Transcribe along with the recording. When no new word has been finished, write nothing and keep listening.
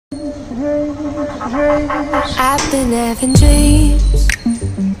I've been having dreams,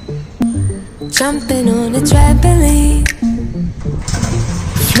 jumping on a trampoline,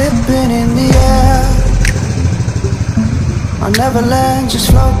 flipping in the air. I never land, just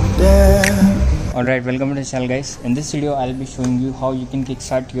float there. Alright, welcome to the channel guys. In this video I'll be showing you how you can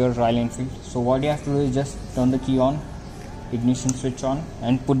kickstart your Royal Enfield. So what you have to do is just turn the key on, ignition switch on,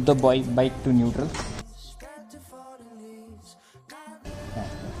 and put the bike to neutral.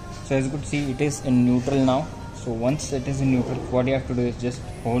 So as you could see, it is in neutral now. So once it is in neutral, what you have to do is just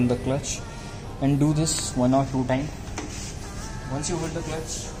hold the clutch and do this 1 or 2 times. Once you hold the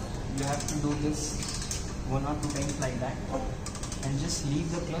clutch, you have to do this 1 or 2 times like that, and just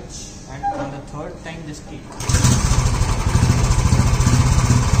leave the clutch, and on the 3rd time just kick.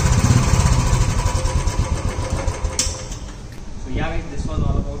 So yeah guys, this was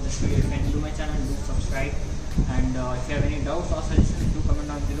all about this video. If you are new to my channel, do subscribe, and if you have any doubts or suggestions, do comment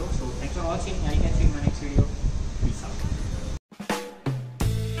down below. So thanks for watching.